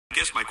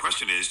guess my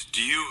question is,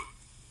 do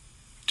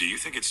you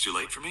think it's too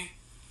late for me?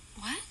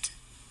 What?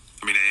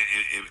 I mean,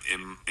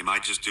 am I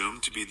just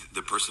doomed to be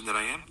the person that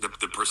I am?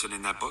 The person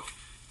in that book?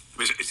 I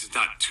mean, it's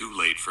not too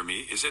late for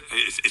me, is it?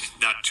 It's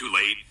not too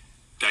late.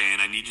 Diane,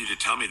 I need you to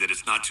tell me that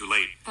it's not too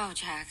late.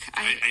 Bojack,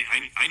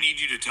 I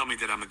need you to tell me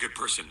that I'm a good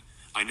person.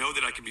 I know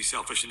that I can be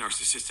selfish and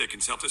narcissistic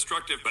and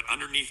self-destructive, but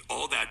underneath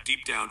all that,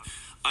 deep down,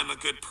 I'm a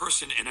good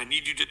person, and I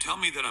need you to tell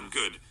me that I'm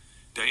good.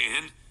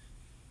 Diane,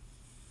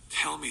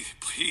 tell me,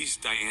 please,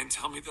 Diane,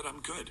 tell me that I'm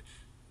good.